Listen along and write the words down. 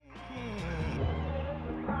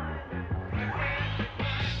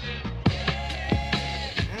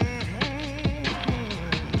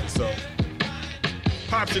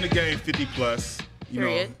Pop's in the game 50 plus. You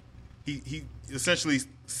Period. know, he essentially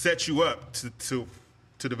set you up to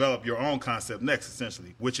develop your own concept next,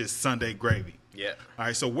 essentially, which is Sunday gravy. Yeah. All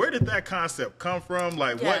right. So where did that concept come from?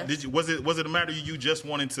 Like, Yes. what did you? Was it a matter of you just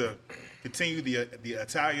wanting to continue the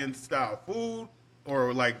Italian style food,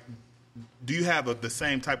 or like, do you have the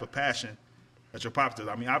same type of passion that your pops does?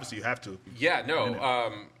 I mean, obviously you have to. Yeah.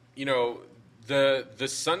 No. You know, the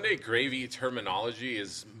Sunday gravy terminology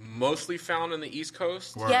is mostly found in the East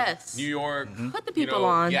Coast. Word. Yes. New York. Put the people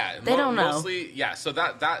on. Yeah, They don't know. Mostly, yeah. So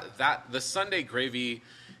that the Sunday gravy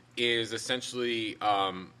is essentially,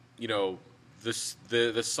 you know,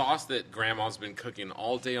 the sauce that Grandma's been cooking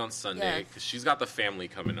all day on Sunday Yes. because she's got the family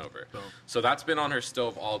coming over. So that's been on her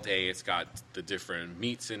stove all day. It's got the different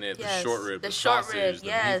meats in it, Yes. the short rib, The the short sausage, rib, the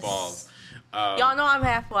yes. meatballs. Y'all know I'm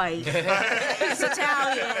half white. It's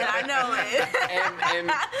Italian. I know it.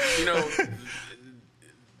 and you know,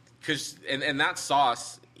 because and that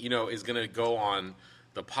sauce, you know, is gonna go on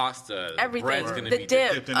the pasta. Everything. The bread's gonna The be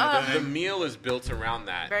dip. dipped in the The thing. meal is built around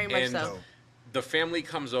that. Very much and so. The family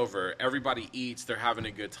comes over. Everybody eats. They're having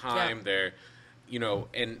a good time. Yeah. They're, you know,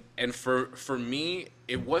 and for me,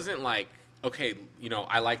 it wasn't like, okay, you know,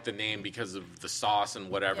 I like the name because of the sauce and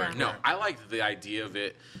whatever. Yeah. No, Right. I liked the idea of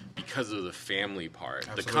it because of the family part,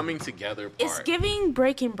 Absolutely. the coming together part. It's giving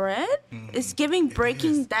breaking bread. It's giving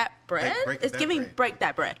breaking is. that bread. Break It's that giving bread. break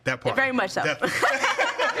that bread. That part. Very much so. Definitely.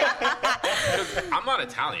 'Cause I'm not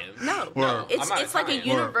Italian. No, Word. it's I'm not it's like a Italian.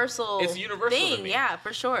 universal. It's universal to thing. me. Yeah,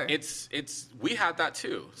 for sure. It's we had that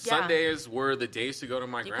too. Yeah. Sundays were the days to go to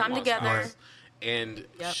my You come grandma's together. house, and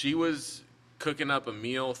Yep. she was cooking up a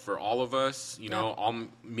meal for all of us. You know, Yep. all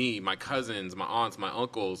me, my cousins, my aunts, my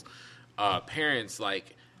uncles, parents.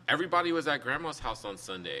 Like everybody was at grandma's house on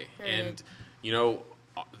Sunday, Period. and you know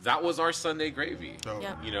that was our Sunday gravy. Dope.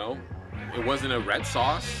 Yep. You know, it wasn't a red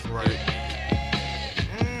sauce. Right.